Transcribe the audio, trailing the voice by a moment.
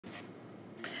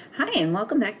Hi, and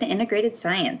welcome back to Integrated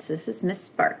Science. This is Miss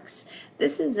Sparks.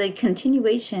 This is a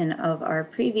continuation of our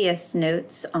previous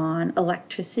notes on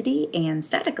electricity and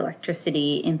static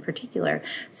electricity in particular.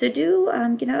 So do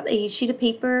get out a sheet of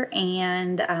paper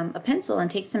and a pencil and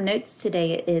take some notes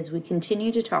today as we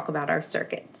continue to talk about our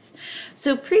circuits.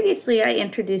 So previously I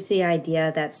introduced the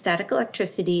idea that static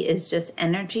electricity is just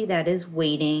energy that is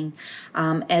waiting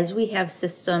as we have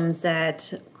systems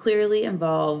that clearly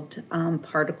involved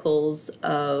particles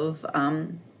of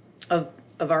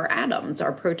our atoms,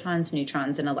 our protons,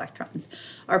 neutrons, and electrons.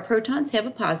 Our protons have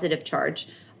a positive charge,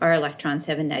 our electrons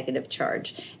have a negative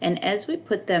charge. And as we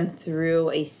put them through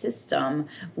a system,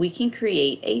 we can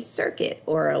create a circuit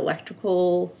or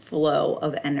electrical flow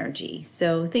of energy.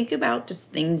 So think about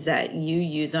just things that you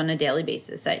use on a daily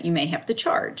basis that you may have to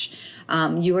charge.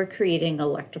 You are creating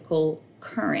electrical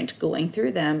current going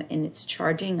through them, and it's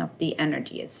charging up the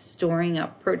energy. It's storing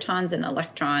up protons and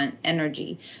electron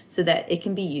energy so that it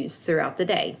can be used throughout the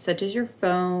day, such as your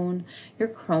phone, your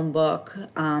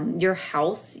Chromebook, your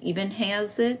house even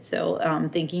has it. So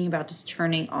thinking about just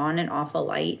turning on and off a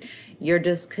light, you're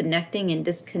just connecting and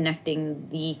disconnecting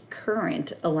the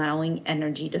current, allowing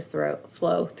energy to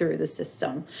flow through the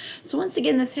system. So once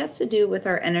again, this has to do with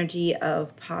our energy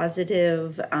of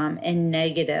positive and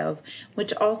negative,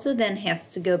 which also then has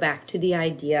to go back to the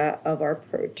idea of our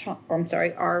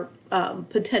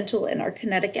potential and our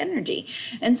kinetic energy.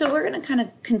 And so we're going to kind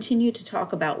of continue to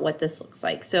talk about what this looks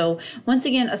like. So once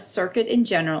again, a circuit in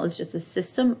general is just a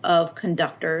system of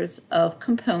conductors, of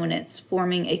components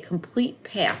forming a complete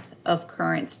path of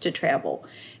currents to travel,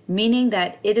 meaning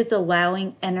that it is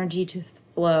allowing energy to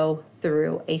flow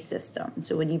through a system.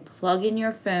 So when you plug in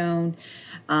your phone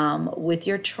with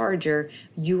your charger,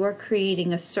 you are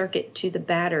creating a circuit to the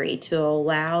battery to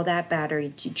allow that battery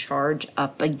to charge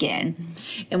up again.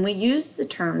 And we use the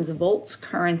terms volts,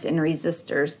 currents, and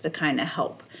resistors to kind of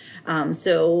help.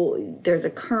 So there's a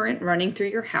current running through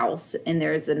your house, and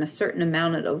there's a certain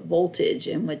amount of voltage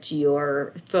in which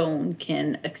your phone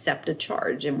can accept a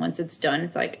charge. And once it's done,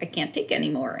 it's like, I can't take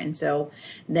anymore. And so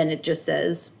then it just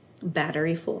says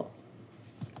battery full.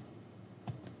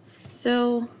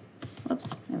 So,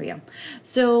 oops, there we go.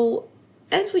 So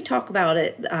as we talk about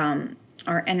it,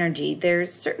 our energy,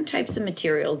 there's certain types of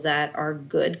materials that are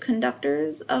good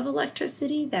conductors of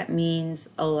electricity. That means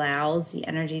allows the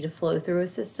energy to flow through a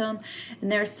system.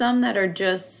 And there are some that are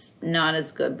just not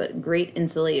as good, but great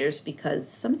insulators, because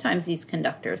sometimes these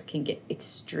conductors can get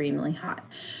extremely hot.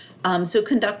 So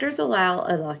conductors allow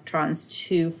electrons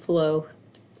to flow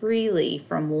freely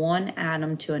from one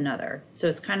atom to another. So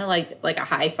it's kind of like a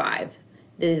high five.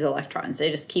 These electrons, they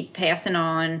just keep passing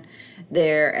on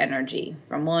their energy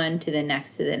from one to the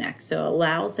next to the next. So it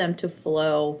allows them to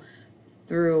flow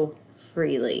through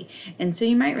freely. And so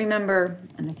you might remember,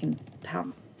 and I can pop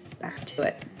back to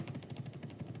it,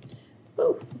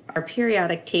 our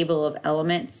periodic table of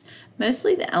elements.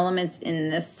 Mostly the elements in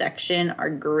this section are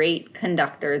great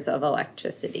conductors of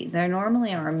electricity. They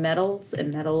normally are metals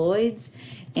and metalloids,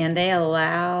 and they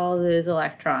allow those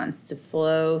electrons to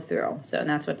flow through. So and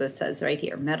that's what this says right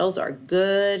here. Metals are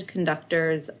good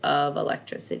conductors of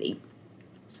electricity,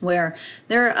 where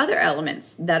there are other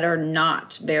elements that are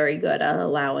not very good at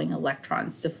allowing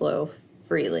electrons to flow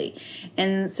freely.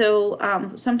 And so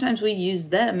sometimes we use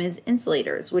them as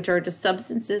insulators, which are just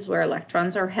substances where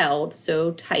electrons are held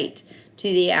so tight to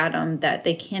the atom that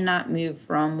they cannot move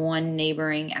from one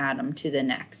neighboring atom to the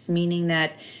next, meaning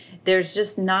that there's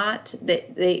just not,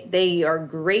 they are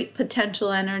great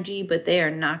potential energy, but they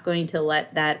are not going to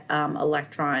let that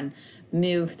electron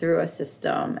move through a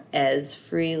system as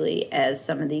freely as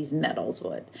some of these metals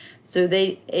would. So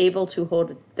they're able to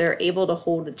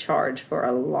hold a charge for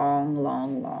a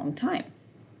long time.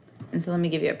 And so let me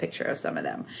give you a picture of some of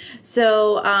them.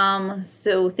 So,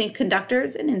 so think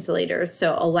conductors and insulators.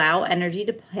 So allow energy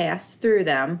to pass through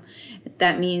them.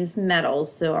 That means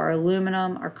metals. So our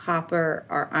aluminum, our copper,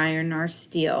 our iron, our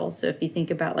steel. So if you think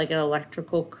about like an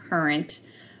electrical current,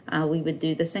 we would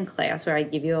do this in class where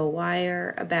I'd give you a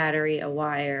wire, a battery, a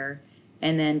wire,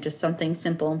 and then just something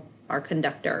simple, our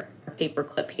conductor, our paper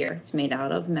clip here. It's made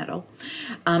out of metal.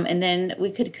 And then we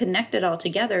could connect it all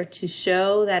together to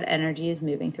show that energy is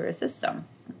moving through a system,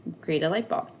 create a light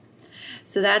bulb.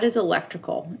 So that is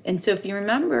electrical. And so if you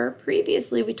remember,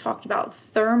 previously we talked about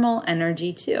thermal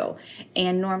energy too.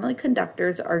 And normally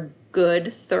conductors are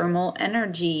good thermal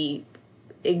energy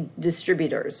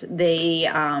distributors. They,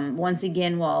 once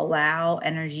again, will allow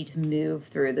energy to move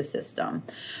through the system.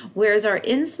 Whereas our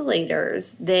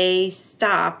insulators, they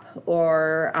stop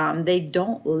or they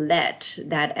don't let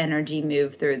that energy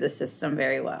move through the system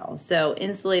very well. So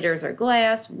insulators are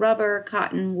glass, rubber,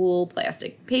 cotton, wool,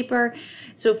 plastic, paper.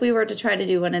 So if we were to try to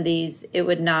do one of these, it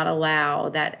would not allow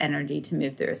that energy to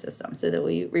move through a system. So that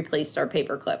we replaced our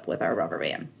paper clip with our rubber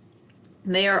band.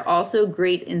 They are also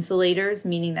great insulators,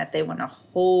 meaning that they want to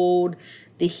hold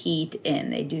the heat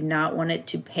in. They do not want it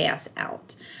to pass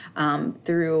out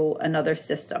through another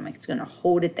system. It's going to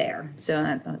hold it there. So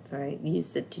that's why I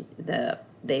use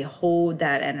they hold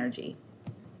that energy.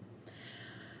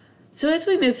 So as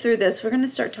we move through this, we're going to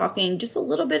start talking just a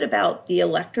little bit about the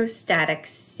electrostatic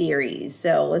series.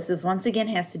 So this is, once again,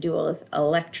 has to do with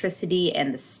electricity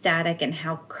and the static and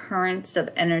how currents of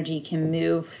energy can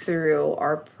move through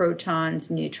our protons,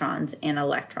 neutrons, and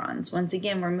electrons. Once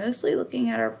again, we're mostly looking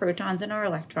at our protons and our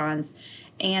electrons,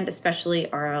 and especially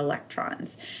our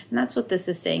electrons. And that's what this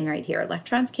is saying right here.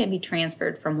 Electrons can be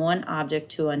transferred from one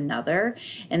object to another,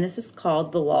 and this is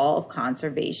called the law of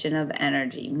conservation of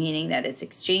energy, meaning that it's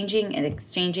exchanging and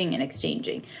exchanging and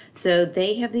exchanging. So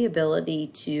they have the ability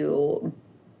to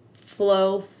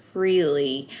flow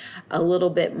freely a little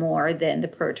bit more than the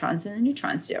protons and the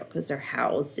neutrons do, because they're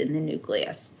housed in the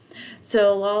nucleus.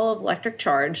 So law of electric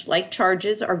charge, like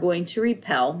charges are going to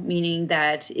repel, meaning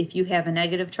that if you have a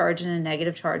negative charge and a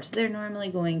negative charge, they're normally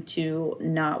going to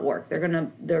not work. They're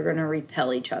gonna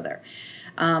repel each other.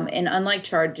 And unlike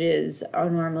charges are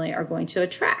going to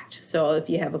attract. So if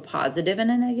you have a positive and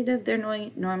a negative, they're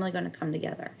normally going to come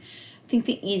together. I think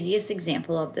the easiest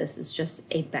example of this is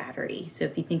just a battery. So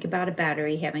if you think about a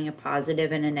battery having a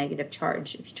positive and a negative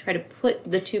charge, if you try to put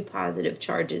the two positive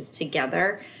charges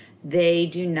together, they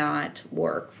do not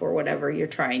work for whatever you're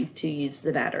trying to use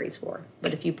the batteries for.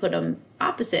 But if you put them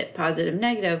opposite, positive,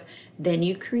 negative, then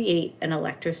you create an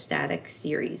electrostatic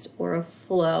series or a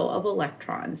flow of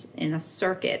electrons in a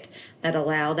circuit that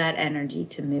allow that energy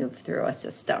to move through a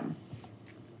system.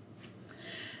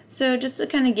 So just to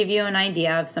kind of give you an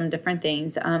idea of some different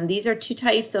things, these are two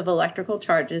types of electrical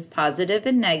charges, positive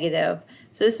and negative.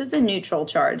 So this is a neutral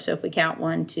charge. So if we count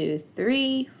 1, 2,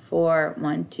 3, 4,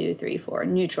 1, 2, 3, 4,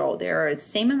 neutral. There are the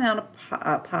same amount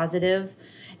of positive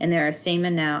and there are the same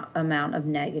amount of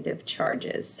negative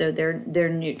charges. So they're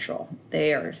neutral.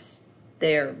 They're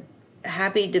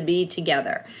happy to be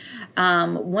together.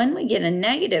 When we get a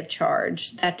negative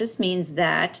charge, that just means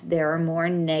that there are more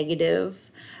negative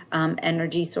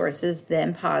energy sources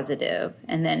than positive.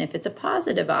 And then if it's a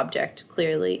positive object,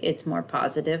 clearly it's more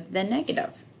positive than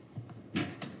negative.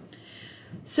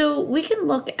 So we can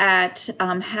look at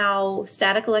how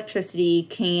static electricity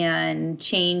can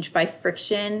change by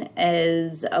friction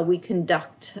as we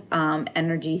conduct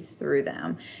energy through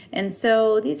them. And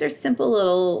so these are simple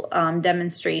little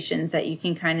demonstrations that you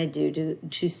can kind of do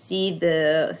to see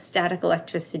the static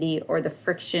electricity or the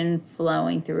friction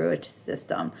flowing through a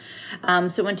system.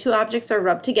 So when two objects are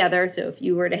rubbed together, so if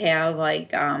you were to have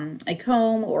like a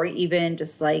comb or even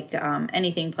just like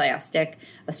anything plastic,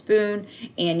 a spoon,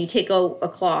 and you take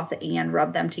a cloth and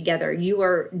rub them together, you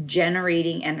are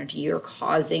generating energy. You're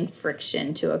causing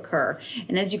friction to occur.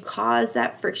 And as you cause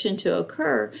that friction to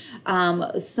occur,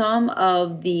 some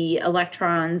of the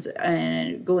electrons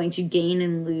are going to gain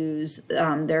and lose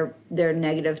their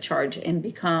negative charge and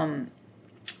become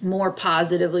more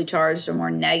positively charged or more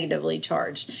negatively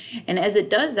charged. And as it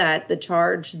does that, the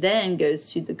charge then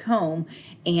goes to the comb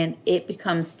and it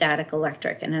becomes static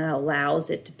electric, and it allows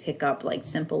it to pick up like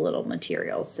simple little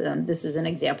materials. This is an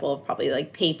example of probably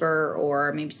like paper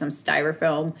or maybe some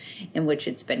styrofoam in which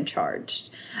it's been charged.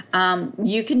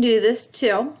 You can do this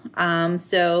too.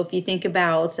 So if you think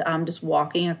about just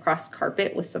walking across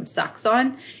carpet with some socks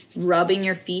on, rubbing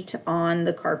your feet on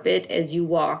the carpet as you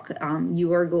walk,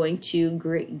 you are going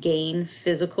to gain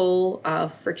physical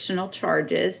frictional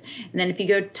charges. And then if you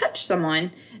go touch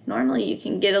someone, normally you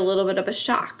can get a little bit of a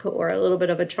shock or a little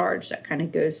bit of a charge that kind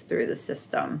of goes through the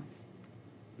system.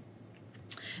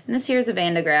 And this here is a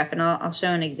Van de Graaff, and I'll show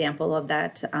an example of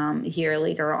that here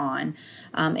later on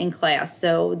in class.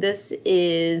 So this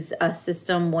is a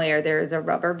system where there's a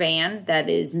rubber band that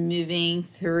is moving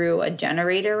through a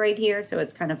generator right here. So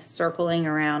it's kind of circling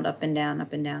around up and down,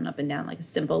 up and down, up and down, like a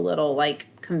simple little like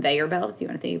conveyor belt, if you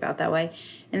want to think about it that way.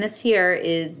 And this here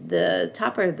is the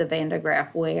top of the Van de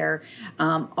Graaff, where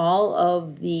all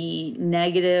of the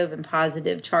negative and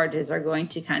positive charges are going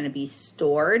to kind of be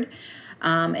stored.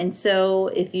 And so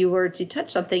if you were to touch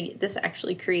something, this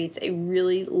actually creates a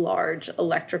really large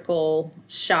electrical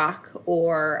shock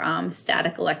or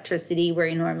static electricity,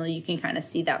 where normally you can kind of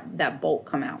see that bolt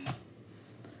come out.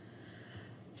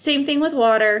 Same thing with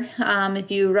water. If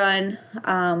you run,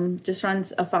 just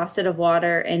runs a faucet of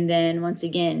water, and then once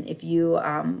again, if you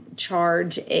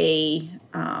charge a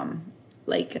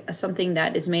like something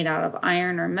that is made out of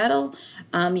iron or metal,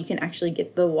 you can actually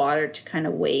get the water to kind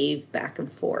of wave back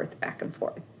and forth, back and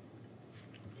forth.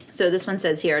 So this one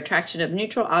says here, attraction of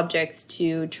neutral objects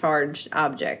to charged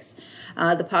objects.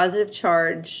 The positive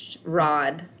charged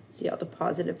rod, see all the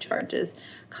positive charges,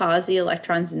 cause the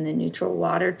electrons in the neutral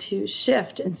water to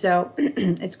shift, and so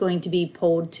it's going to be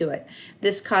pulled to it.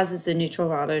 This causes the neutral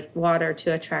water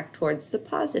to attract towards the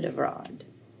positive rod.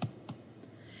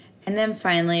 And then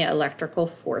finally, electrical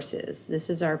forces. This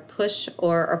is our push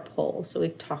or a pull. So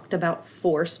we've talked about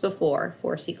force before.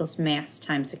 Force equals mass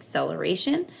times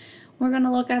acceleration. We're going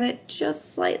to look at it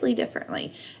just slightly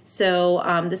differently. So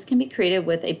this can be created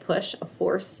with a push, a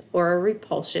force, or a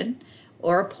repulsion,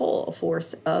 or a pull, a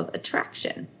force of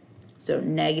attraction. So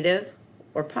negative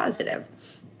or positive.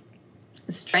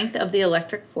 The strength of the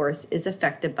electric force is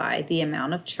affected by the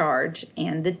amount of charge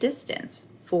and the distance.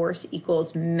 Force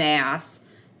equals mass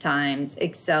times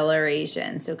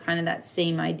acceleration. So kind of that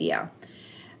same idea.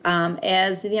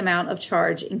 As the amount of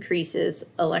charge increases,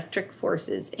 electric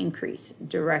forces increase.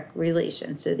 Direct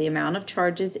relation. So the amount of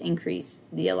charges increase,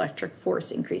 the electric force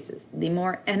increases. The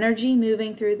more energy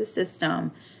moving through the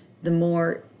system, the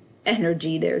more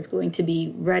energy there's going to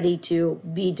be ready to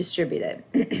be distributed.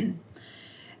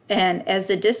 And as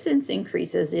the distance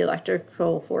increases, the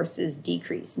electrical forces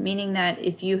decrease, meaning that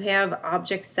if you have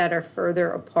objects that are further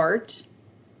apart,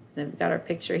 so we've got our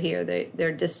picture here,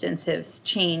 their distance has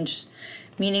changed,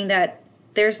 meaning that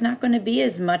there's not going to be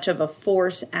as much of a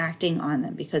force acting on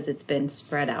them because it's been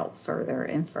spread out further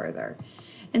and further.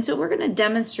 And so we're going to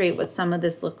demonstrate what some of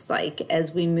this looks like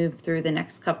as we move through the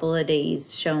next couple of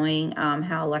days, showing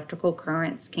how electrical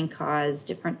currents can cause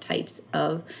different types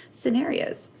of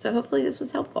scenarios. So hopefully this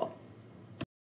was helpful.